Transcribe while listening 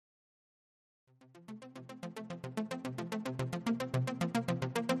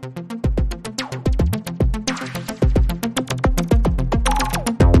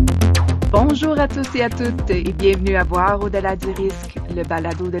à tous et à toutes et bienvenue à Voir au-delà du risque, le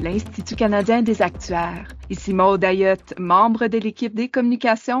balado de l'Institut canadien des actuaires. Ici Maude Ayotte, membre de l'équipe des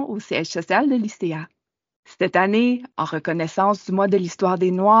communications au siège social de l'ICA. Cette année, en reconnaissance du mois de l'histoire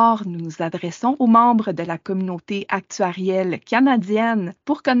des Noirs, nous nous adressons aux membres de la communauté actuarielle canadienne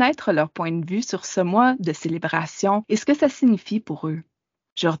pour connaître leur point de vue sur ce mois de célébration et ce que ça signifie pour eux.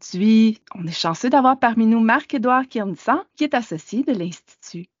 Aujourd'hui, on est chanceux d'avoir parmi nous Marc-Édouard Kirnsan, qui est associé de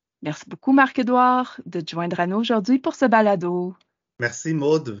l'Institut. Merci beaucoup, Marc-Édouard, de te joindre à nous aujourd'hui pour ce balado. Merci,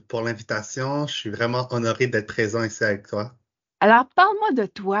 Maude, pour l'invitation. Je suis vraiment honoré d'être présent ici avec toi. Alors, parle-moi de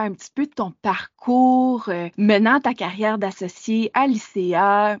toi, un petit peu de ton parcours menant ta carrière d'associé à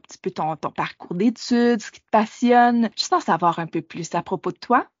l'ICA, un petit peu ton parcours d'études, ce qui te passionne. Juste en savoir un peu plus à propos de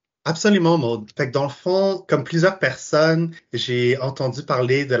toi. Absolument, Maude. Fait que dans le fond, comme plusieurs personnes, j'ai entendu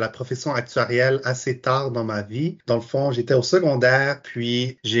parler de la profession actuarielle assez tard dans ma vie. Dans le fond, j'étais au secondaire,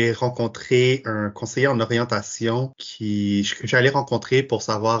 puis j'ai rencontré un conseiller en orientation que j'allais rencontrer pour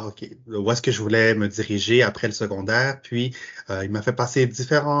savoir où est-ce que je voulais me diriger après le secondaire. Puis, il m'a fait passer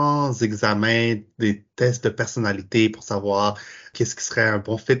différents examens, des tests de personnalité pour savoir qu'est-ce qui serait un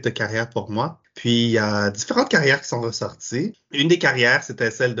bon fit de carrière pour moi. Puis, il y a différentes carrières qui sont ressorties. Une des carrières,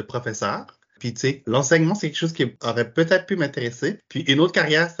 c'était celle de professeur. Puis, tu sais, l'enseignement, c'est quelque chose qui aurait peut-être pu m'intéresser. Puis, une autre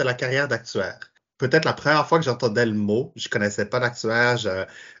carrière, c'était la carrière d'actuaire. Peut-être la première fois que j'entendais le mot, je connaissais pas d'actuaire,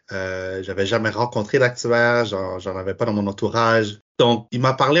 j'avais jamais rencontré d'actuaire, j'en avais pas dans mon entourage. Donc, il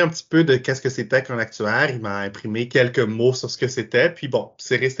m'a parlé un petit peu de qu'est-ce que c'était qu'un actuaire. Il m'a imprimé quelques mots sur ce que c'était. Puis bon,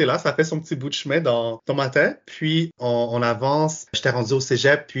 c'est resté là. Ça fait son petit bout de chemin dans ma tête. Puis, on avance. J'étais rendu au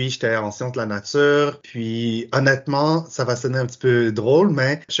cégep, puis j'étais en sciences de la nature. Puis, honnêtement, ça va sonner un petit peu drôle,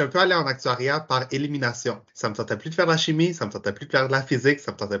 mais je suis un peu allé en actuariat par élimination. Ça me tentait plus de faire de la chimie, ça me tentait plus de faire de la physique,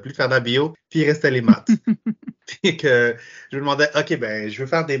 ça me tentait plus de faire de la bio. Puis, il restait les maths. Puis que je me demandais, OK, ben, je veux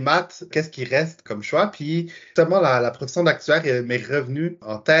faire des maths, qu'est-ce qui reste comme choix? Puis, justement, la profession d'actuaire m'est revenue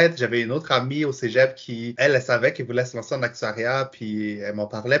en tête. J'avais une autre amie au cégep qui, elle savait qu'elle voulait se lancer en actuariat, puis elle m'en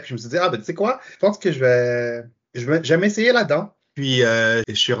parlait. Puis je me suis dit, ah, ben, tu sais quoi? Je pense que je vais m'essayer là-dedans. Puis,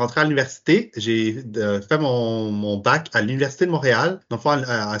 je suis rentré à l'université. J'ai fait mon bac à l'Université de Montréal. Donc,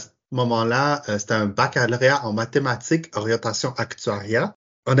 à ce moment-là, c'était un baccalauréat en mathématiques, orientation actuariat.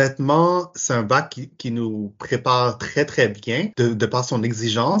 Honnêtement, c'est un bac qui nous prépare très, très bien de par son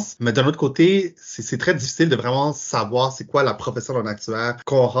exigence. Mais d'un autre côté, c'est très difficile de vraiment savoir c'est quoi la profession d'un actuaire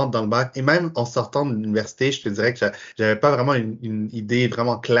quand on rentre dans le bac. Et même en sortant de l'université, je te dirais que j'avais pas vraiment une idée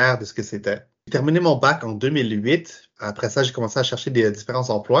vraiment claire de ce que c'était. J'ai terminé mon bac en 2008. Après ça, j'ai commencé à chercher des différents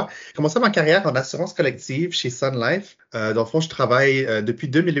emplois. J'ai commencé ma carrière en assurance collective chez Sun Life. Dans le fond, je travaille depuis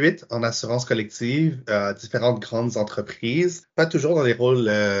 2008 en assurance collective à différentes grandes entreprises. Pas toujours dans des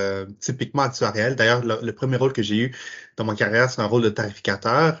rôles typiquement actuariels. D'ailleurs, le premier rôle que j'ai eu dans ma carrière, c'est un rôle de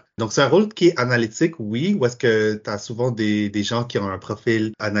tarificateur. Donc, c'est un rôle qui est analytique, oui, où est-ce que tu as souvent des gens qui ont un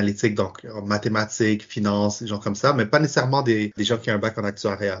profil analytique, donc en mathématiques, finance, des gens comme ça, mais pas nécessairement des gens qui ont un bac en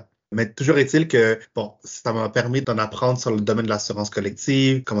actuariat. Mais toujours est-il que, bon, ça m'a permis d'en apprendre sur le domaine de l'assurance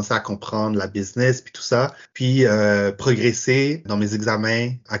collective, commencer à comprendre la business, puis tout ça, puis progresser dans mes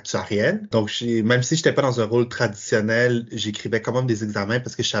examens actuariels. Donc, même si j'étais pas dans un rôle traditionnel, j'écrivais quand même des examens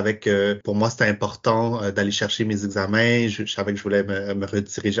parce que je savais que pour moi, c'était important d'aller chercher mes examens. Je savais que je voulais me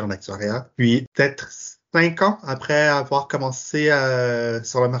rediriger en actuariat. Puis, peut-être 5 ans après avoir commencé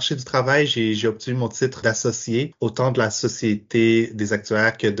sur le marché du travail, j'ai obtenu mon titre d'associé, autant de la Société des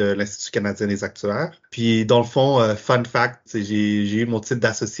actuaires que de l'Institut canadien des actuaires. Puis, dans le fond, fun fact, j'ai eu mon titre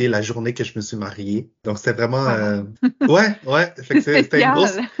d'associé la journée que je me suis marié. Donc, c'était vraiment... ouais. Fait que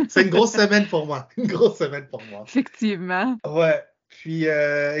c'est une grosse semaine pour moi. Une grosse semaine pour moi. Effectivement. Ouais. Puis,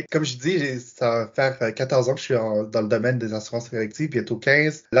 comme je dis, ça va faire 14 ans que je suis dans le domaine des assurances collectives, bientôt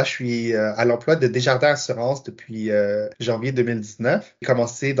 15. Là, je suis à l'emploi de Desjardins Assurance depuis janvier 2019. J'ai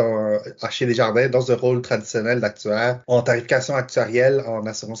commencé chez Desjardins dans un rôle traditionnel d'actuaire en tarification actuarielle en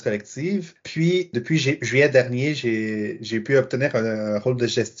assurance collective. Puis, depuis juillet dernier, j'ai pu obtenir un rôle de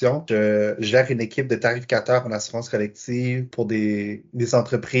gestion. Je gère une équipe de tarificateurs en assurance collective pour des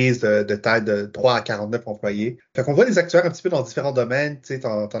entreprises de taille de 3 à 49 employés. Fait qu'on voit des actuaires un petit peu dans différents domaines, tu sais,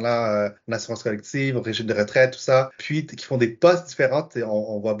 t'en as en assurance collective, au régime de retraite, tout ça, puis qui font des postes différents.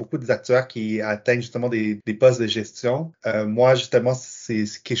 On voit beaucoup des actuaires qui atteignent justement des postes de gestion. Moi, justement, c'est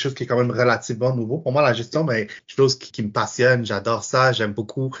quelque chose qui est quand même relativement nouveau. Pour moi, la gestion, ben, quelque chose qui me passionne, j'adore ça, j'aime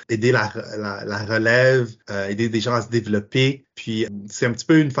beaucoup aider la relève, aider des gens à se développer. Puis c'est un petit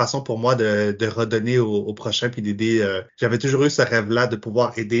peu une façon pour moi de redonner au prochain, puis d'aider. J'avais toujours eu ce rêve-là de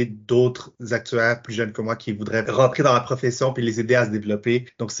pouvoir aider d'autres actuaires plus jeunes que moi qui voudraient rentrer dans la profession puis les aider à se développer.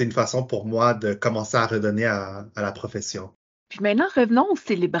 Donc c'est une façon pour moi de commencer à redonner à la profession. Puis maintenant, revenons aux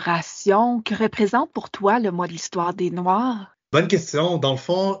célébrations. Que représente pour toi le mois de l'histoire des Noirs? Bonne question. Dans le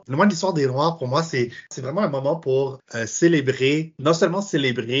fond, le mois de l'histoire des Noirs, pour moi, c'est vraiment un moment pour célébrer, non seulement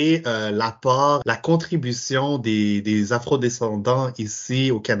célébrer l'apport, la contribution des Afro-descendants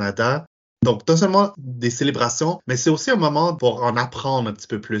ici au Canada. Donc, non seulement des célébrations, mais c'est aussi un moment pour en apprendre un petit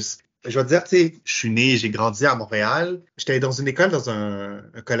peu plus. Je vais te dire, tu sais, je suis né, j'ai grandi à Montréal. J'étais dans une école, dans un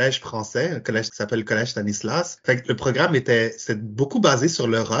collège français, un collège qui s'appelle le Collège Stanislas. Fait que le programme c'était beaucoup basé sur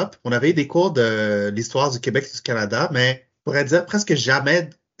l'Europe. On avait des cours de l'histoire du Québec et du Canada, mais je pourrais dire presque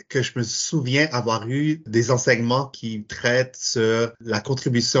jamais que je me souviens avoir eu des enseignements qui traitent sur la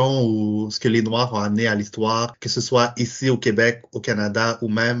contribution ou ce que les Noirs ont amené à l'histoire, que ce soit ici au Québec, au Canada ou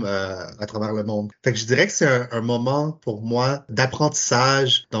même à travers le monde. Fait que je dirais que c'est un moment pour moi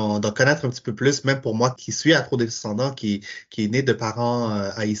d'apprentissage, d'en connaître un petit peu plus, même pour moi qui suis afro-descendant, qui est né de parents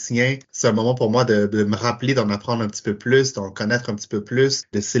haïtiens. C'est un moment pour moi de me rappeler d'en apprendre un petit peu plus, d'en connaître un petit peu plus,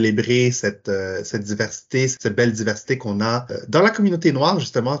 de célébrer cette diversité, cette belle diversité qu'on a dans la communauté noire,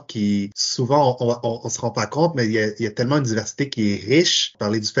 justement, qui souvent on se rend pas compte, mais il y a tellement une diversité qui est riche.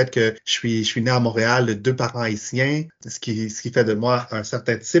 Parler du fait que je suis né à Montréal de deux parents haïtiens, ce qui fait de moi un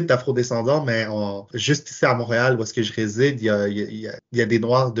certain type d'afro-descendant, mais juste ici à Montréal, où est-ce que je réside, il y a des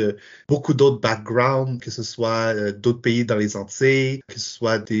Noirs de beaucoup d'autres backgrounds, que ce soit d'autres pays dans les Antilles, que ce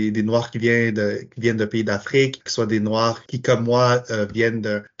soit des Noirs qui viennent de pays d'Afrique, que ce soit des Noirs qui, comme moi, viennent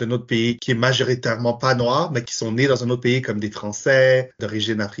d'un autre pays qui est majoritairement pas noir, mais qui sont nés dans un autre pays comme des Français,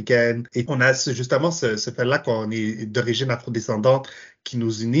 d'origine africaine. Et on a justement ce fait-là qu'on est d'origine afrodescendante qui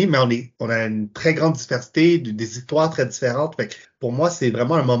nous unit, mais on a une très grande diversité, des histoires très différentes. Fait que pour moi, c'est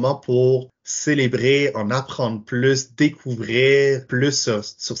vraiment un moment pour célébrer, en apprendre plus, découvrir plus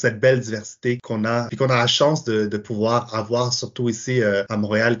sur cette belle diversité qu'on a, puis qu'on a la chance de pouvoir avoir, surtout ici à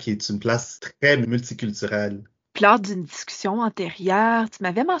Montréal, qui est une place très multiculturelle. Puis lors d'une discussion antérieure, tu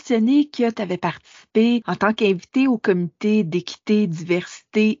m'avais mentionné que tu avais participé en tant qu'invité au comité d'équité,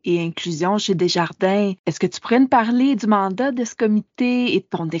 diversité et inclusion chez Desjardins. Est-ce que tu pourrais nous parler du mandat de ce comité et de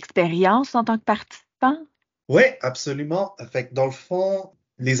ton expérience en tant que participant? Oui, absolument. Fait que dans le fond,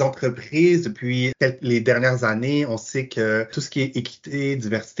 les entreprises, depuis les dernières années, on sait que tout ce qui est équité,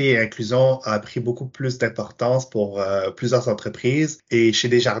 diversité et inclusion a pris beaucoup plus d'importance pour plusieurs entreprises. Et chez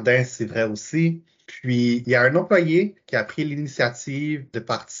Desjardins, c'est vrai aussi. Puis, il y a un employé qui a pris l'initiative de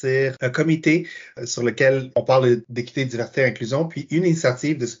partir un comité sur lequel on parle d'équité, diversité et inclusion. Puis, une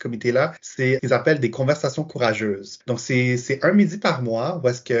initiative de ce comité-là, c'est ce qu'ils appellent des conversations courageuses. Donc, c'est un midi par mois où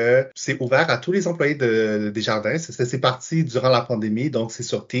est-ce que c'est ouvert à tous les employés de Desjardins. C'est parti durant la pandémie, donc c'est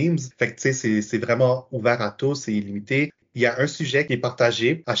sur Teams. Fait que, tu sais, c'est vraiment ouvert à tous, c'est illimité. Il y a un sujet qui est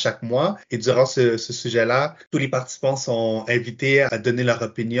partagé à chaque mois et durant ce sujet-là, tous les participants sont invités à donner leur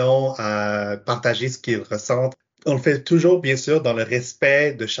opinion, à partager ce qu'ils ressentent. On le fait toujours, bien sûr, dans le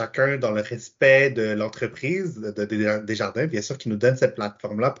respect de chacun, dans le respect de l'entreprise, Desjardins, bien sûr, qui nous donne cette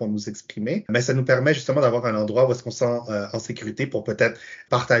plateforme-là pour nous exprimer. Mais ça nous permet justement d'avoir un endroit où est-ce qu'on se sent en sécurité pour peut-être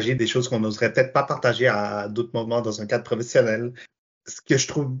partager des choses qu'on n'oserait peut-être pas partager à d'autres moments dans un cadre professionnel. Ce que je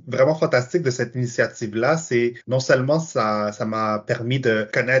trouve vraiment fantastique de cette initiative-là, c'est non seulement ça m'a permis de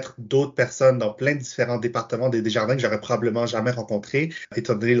connaître d'autres personnes dans plein de différents départements des Desjardins que j'aurais probablement jamais rencontrés,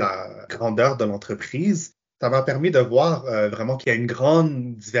 étant donné la grandeur de l'entreprise. Ça m'a permis de voir vraiment qu'il y a une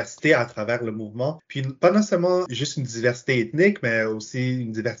grande diversité à travers le mouvement. Puis pas nécessairement juste une diversité ethnique, mais aussi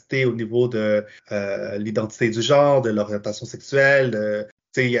une diversité au niveau de l'identité du genre, de l'orientation sexuelle,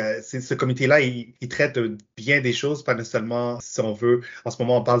 ce comité-là, il traite bien des choses, pas nécessairement, si on veut, en ce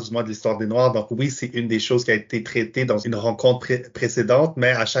moment, on parle du mois de l'histoire des Noirs. Donc oui, c'est une des choses qui a été traitée dans une rencontre précédente, mais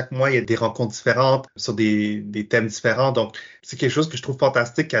à chaque mois, il y a des rencontres différentes sur des thèmes différents. Donc, c'est quelque chose que je trouve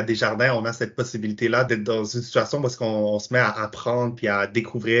fantastique qu'à Desjardins, on a cette possibilité-là d'être dans une situation où est-ce qu'on se met à apprendre puis à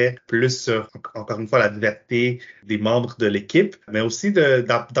découvrir plus sur, encore une fois, la diversité des membres de l'équipe, mais aussi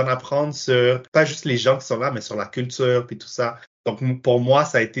d'en apprendre sur, pas juste les gens qui sont là, mais sur la culture puis tout ça. Donc, pour moi,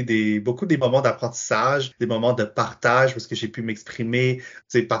 ça a été beaucoup des moments d'apprentissage, des moments de partage, parce que j'ai pu m'exprimer,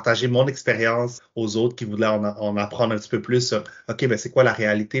 partager mon expérience aux autres qui voulaient en apprendre un petit peu plus sur, OK, ben c'est quoi la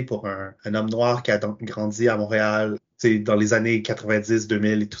réalité pour un homme noir qui a donc grandi à Montréal, dans les années 90,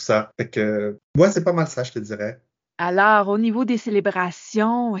 2000 et tout ça. Fait que, moi, c'est pas mal ça, je te dirais. Alors, au niveau des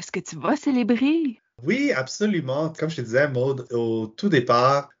célébrations, est-ce que tu vas célébrer? Oui, absolument. Comme je te disais, Maud, au tout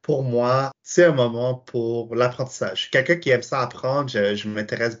départ, pour moi, c'est un moment pour l'apprentissage. Je suis quelqu'un qui aime ça apprendre. Je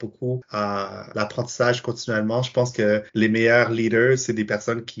m'intéresse beaucoup à l'apprentissage continuellement. Je pense que les meilleurs leaders, c'est des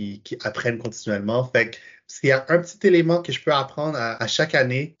personnes qui apprennent continuellement. Fait que s'il y a un petit élément que je peux apprendre à chaque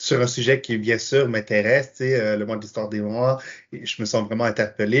année sur un sujet qui, bien sûr, m'intéresse, le mois de l'histoire des Noirs, et je me sens vraiment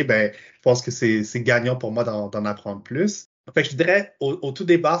interpellé, ben, je pense que c'est gagnant pour moi d'en apprendre plus. Fait que je dirais, au tout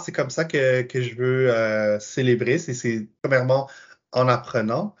départ, c'est comme ça que je veux célébrer. C'est premièrement en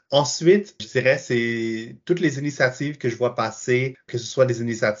apprenant. Ensuite, je dirais, c'est toutes les initiatives que je vois passer, que ce soit des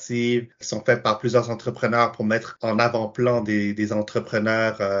initiatives qui sont faites par plusieurs entrepreneurs pour mettre en avant-plan des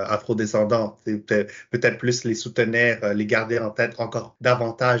entrepreneurs afrodescendants. C'est peut-être plus les soutenir, les garder en tête encore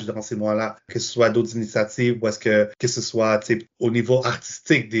davantage durant ces mois-là, que ce soit d'autres initiatives ou est-ce que ce soit au niveau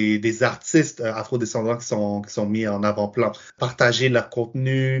artistique des artistes afrodescendants qui sont mis en avant-plan, partager leur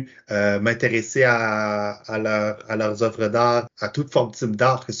contenu, m'intéresser à leurs œuvres d'art, à toute forme type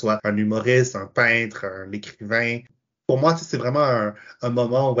d'art, que ce soit un humoriste, un peintre, un écrivain. Pour moi, c'est vraiment un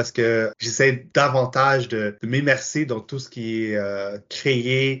moment où est-ce que j'essaie davantage de m'immerser dans tout ce qui est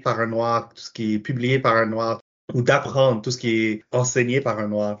créé par un noir, tout ce qui est publié par un noir, ou d'apprendre tout ce qui est enseigné par un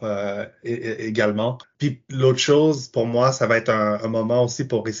noir également. Puis l'autre chose, pour moi, ça va être un moment aussi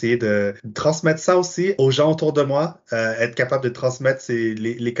pour essayer de transmettre ça aussi aux gens autour de moi, être capable de transmettre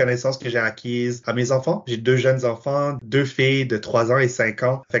les connaissances que j'ai acquises à mes enfants. J'ai 2 jeunes enfants, 2 filles de 3 ans et 5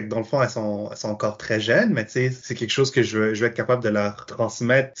 ans. Fait que dans le fond, elles sont encore très jeunes, mais tu sais, c'est quelque chose que je veux être capable de leur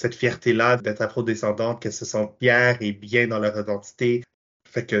transmettre, cette fierté-là d'être afro-descendante, qu'elles se sentent fières et bien dans leur identité.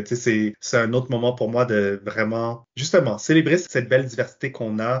 Fait que, tu sais, c'est un autre moment pour moi de vraiment, justement, célébrer cette belle diversité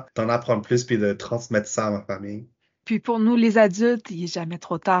qu'on a, d'en apprendre plus puis de transmettre ça à ma famille. Puis pour nous, les adultes, il n'est jamais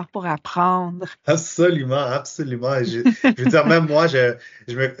trop tard pour apprendre. Absolument, absolument. Je veux dire, même moi, je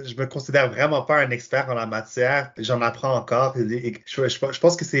me considère vraiment pas un expert en la matière. J'en apprends encore. Et je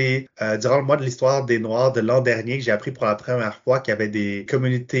pense que c'est durant le mois de l'histoire des Noirs de l'an dernier que j'ai appris pour la première fois qu'il y avait des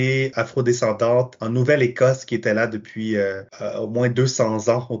communautés afrodescendantes en Nouvelle-Écosse qui étaient là depuis au moins 200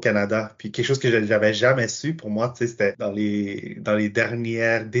 ans au Canada. Puis quelque chose que je n'avais jamais su pour moi, tu sais, c'était dans les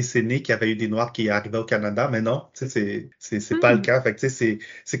dernières décennies qu'il y avait eu des Noirs qui arrivaient au Canada, mais non, tu sais, c'est pas le Hmm. cas. Fait que tu sais,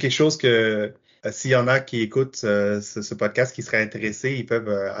 c'est quelque chose que s'il y en a qui écoutent ce podcast qui seraient intéressés, ils peuvent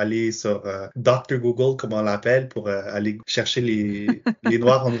aller sur Dr. Google, comme on l'appelle, pour aller chercher les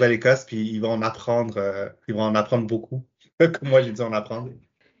Noirs en Nouvelle-Écosse, puis ils vont en apprendre beaucoup. Comme moi, j'ai dû en apprendre.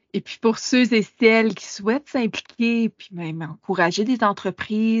 Et puis pour ceux et celles qui souhaitent s'impliquer, puis même encourager des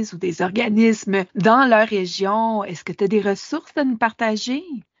entreprises ou des organismes dans leur région, est-ce que tu as des ressources à nous partager?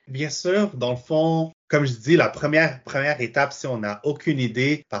 Bien sûr, dans le fond, comme je dis, la première étape, si on n'a aucune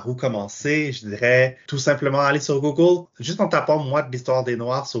idée par où commencer, je dirais tout simplement aller sur Google. Juste en tapant Mois de l'histoire des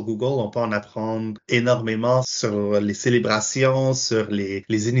Noirs sur Google, on peut en apprendre énormément sur les célébrations, sur les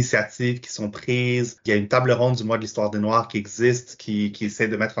initiatives qui sont prises. Il y a une table ronde du Mois de l'histoire des Noirs qui existe, qui essaie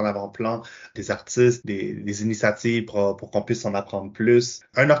de mettre en avant-plan des artistes, des initiatives pour qu'on puisse en apprendre plus.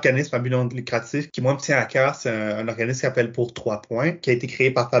 Un organisme à but non lucratif qui, moi, me tient à cœur, c'est un organisme qui s'appelle Pour 3 points, qui a été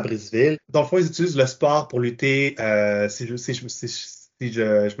créé par Fabrice Ville. Dans le fond, ils utilisent le sport pour lutter, si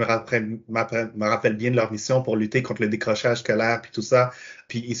je me rappelle bien de leur mission pour lutter contre le décrochage scolaire puis tout ça,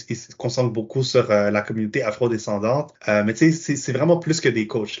 puis ils se concentrent beaucoup sur la communauté afrodescendante. Mais tu sais, c'est vraiment plus que des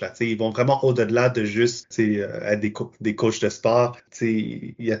coachs là. Tu sais, ils vont vraiment au-delà de juste être des coachs de sport. Tu sais,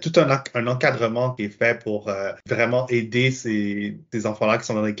 il y a tout un encadrement qui est fait pour vraiment aider ces enfants-là qui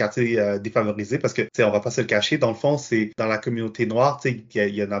sont dans des quartiers défavorisés, parce que tu sais, on va pas se le cacher. Dans le fond, c'est dans la communauté noire, tu sais,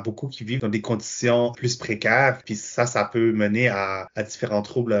 il y en a beaucoup qui vivent dans des conditions plus précaires. Puis ça peut mener à différents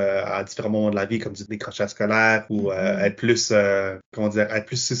troubles à différents moments de la vie, comme du décrochage scolaire ou être plus, comment dire, être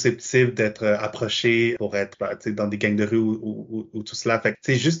plus susceptible d'être approché pour être tu sais, dans des gangs de rue ou tout cela. Fait que,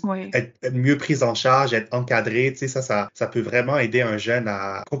 tu sais, juste Oui. être mieux pris en charge, être encadré, tu sais, ça peut vraiment aider un jeune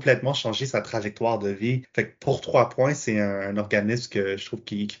à complètement changer sa trajectoire de vie. Fait que Pour 3 points, c'est un organisme que je trouve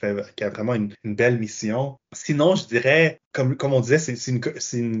qui a vraiment une belle mission. Sinon, je dirais, comme on disait,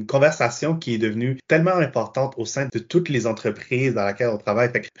 c'est une conversation qui est devenue tellement importante au sein de toutes les entreprises dans lesquelles on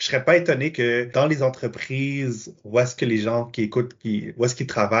travaille. Fait que je serais pas étonné que dans les entreprises où est-ce que les gens qui écoutent, où est-ce qu'ils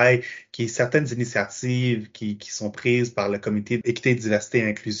travaillent, qu'il y ait certaines initiatives qui sont prises par le comité d'équité, diversité et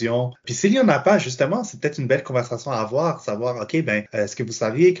inclusion. Puis s'il y en a pas, justement, c'est peut-être une belle conversation à avoir, savoir, OK, ben, est-ce que vous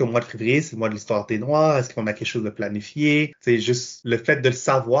saviez qu'au mois de février, c'est le mois de l'histoire des Noirs? Est-ce qu'on a quelque chose de planifié? C'est juste le fait de le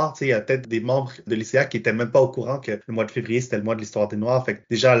savoir, tu sais, il y a peut-être des membres de l'ICA qui étaient même pas au courant que le mois de février, c'était le mois de l'histoire des Noirs. Fait que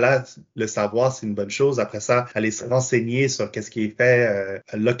déjà là, le savoir, c'est une bonne chose. Après ça, aller se renseigner sur qu'est-ce qui est fait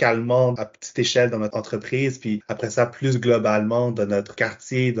localement, à petite échelle dans notre entreprise, puis après ça, plus globalement dans notre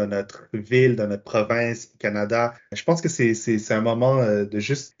quartier, dans notre ville, dans notre province, au Canada. Je pense que c'est un moment de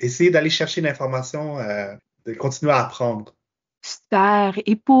juste essayer d'aller chercher l'information, de continuer à apprendre. Super.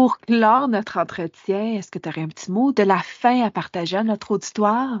 Et pour clore notre entretien, est-ce que tu aurais un petit mot de la fin à partager à notre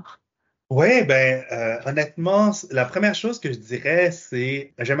auditoire? Oui, ben honnêtement, la première chose que je dirais,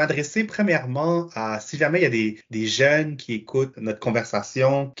 c'est je vais m'adresser premièrement à si jamais il y a des jeunes qui écoutent notre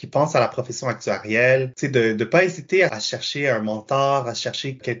conversation, qui pensent à la profession actuarielle, tu sais, de pas hésiter à chercher un mentor, à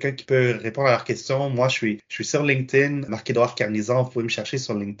chercher quelqu'un qui peut répondre à leurs questions. Moi, je suis sur LinkedIn, Marc-Édouard Carnizan, vous pouvez me chercher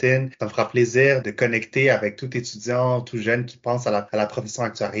sur LinkedIn. Ça me fera plaisir de connecter avec tout étudiant, tout jeune qui pense à la profession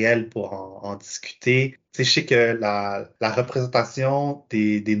actuarielle pour en discuter. Tu sais, je sais que la représentation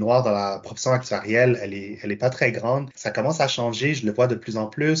des Noirs dans la profession actuarielle, elle est pas très grande. Ça commence à changer, je le vois de plus en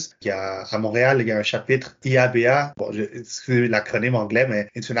plus. À Montréal, il y a un chapitre IABA, bon, excusez l'acronyme anglais, mais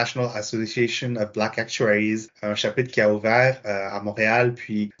International Association of Black Actuaries, un chapitre qui a ouvert à Montréal,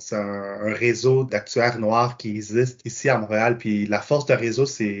 puis c'est un réseau d'actuaires noirs qui existe ici à Montréal. Puis la force de réseau,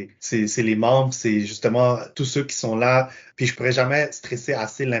 c'est les membres, c'est justement tous ceux qui sont là. Puis je pourrais jamais stresser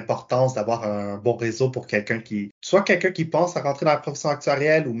assez l'importance d'avoir un bon réseau pour soit quelqu'un qui pense à rentrer dans la profession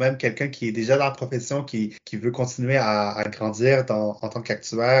actuarielle ou même quelqu'un qui est déjà dans la profession, qui veut continuer à grandir en tant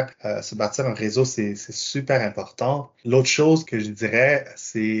qu'actuaire. Se bâtir un réseau, c'est super important. L'autre chose que je dirais,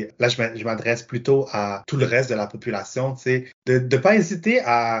 c'est, là, je m'adresse plutôt à tout le reste de la population, tu sais, de pas hésiter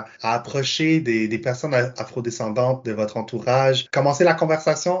à approcher des personnes afrodescendantes de votre entourage. Commencer la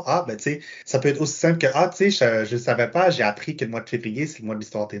conversation. Ah, ben, tu sais, ça peut être aussi simple que, ah, tu sais, je savais pas, j'ai appris que le mois de février, c'est le mois de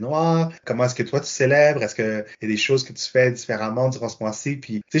l'histoire des Noirs. Comment est-ce que toi, tu célèbres? Est-ce qu'il y a des choses que tu fais différemment durant ce mois-ci?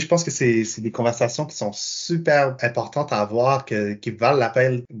 Puis, tu sais, je pense que c'est des conversations qui sont super importantes à avoir, qui valent la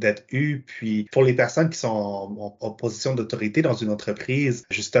peine d'être eues. Puis, pour les personnes qui sont en position d'autorité dans une entreprise,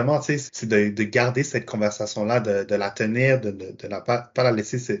 justement, tu sais, c'est de garder cette conversation-là, de la tenir, de pas la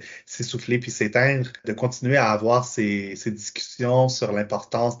laisser s'essouffler puis s'éteindre, de continuer à avoir ces discussions sur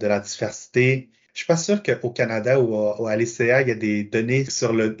l'importance de la diversité. Je suis pas sûr qu'au Canada ou à l'ICA, il y a des données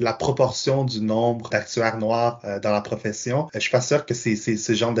sur la proportion du nombre d'actuaires noirs dans la profession. Je suis pas sûr que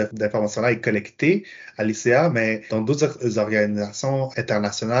ce genre d'information-là est collecté à l'ICA, mais dans d'autres organisations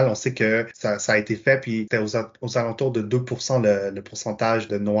internationales, on sait que ça a été fait, puis c'était aux alentours de 2% le pourcentage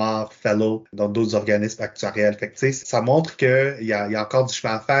de noirs fellow dans d'autres organismes actuariels. Fait que, tu sais, ça montre qu'il y a encore du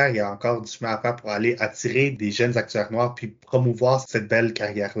chemin à faire, il y a encore du chemin à faire pour aller attirer des jeunes actuaires noirs, puis promouvoir cette belle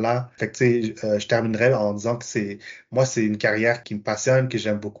carrière-là. Fait que, tu sais, je terminerai en disant que moi, c'est une carrière qui me passionne, que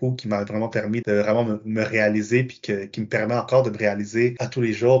j'aime beaucoup, qui m'a vraiment permis de vraiment me réaliser, puis qui me permet encore de me réaliser à tous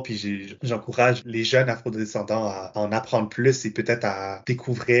les jours. Puis j'encourage les jeunes afrodescendants à en apprendre plus et peut-être à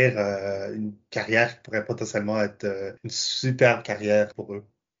découvrir une carrière qui pourrait potentiellement être une super carrière pour eux.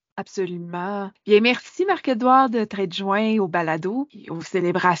 Absolument. Bien, merci Marc-Édouard de t'être joint au balado et aux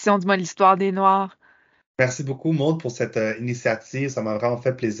célébrations du mois de l'histoire des Noirs. Merci beaucoup, Maud, pour cette initiative. Ça m'a vraiment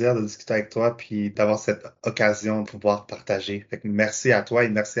fait plaisir de discuter avec toi puis d'avoir cette occasion de pouvoir partager. Fait que merci à toi et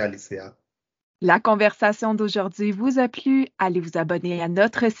merci à l'ICA. La conversation d'aujourd'hui vous a plu? Allez vous abonner à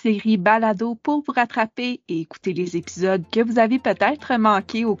notre série Balado pour vous rattraper et écouter les épisodes que vous avez peut-être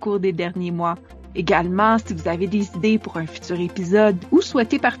manqués au cours des derniers mois. Également, si vous avez des idées pour un futur épisode ou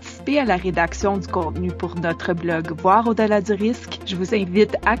souhaitez participer à la rédaction du contenu pour notre blog Voir au-delà du risque, je vous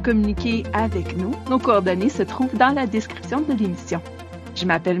invite à communiquer avec nous. Nos coordonnées se trouvent dans la description de l'émission. Je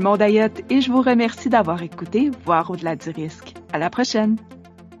m'appelle Maud Ayotte et je vous remercie d'avoir écouté Voir au-delà du risque. À la prochaine!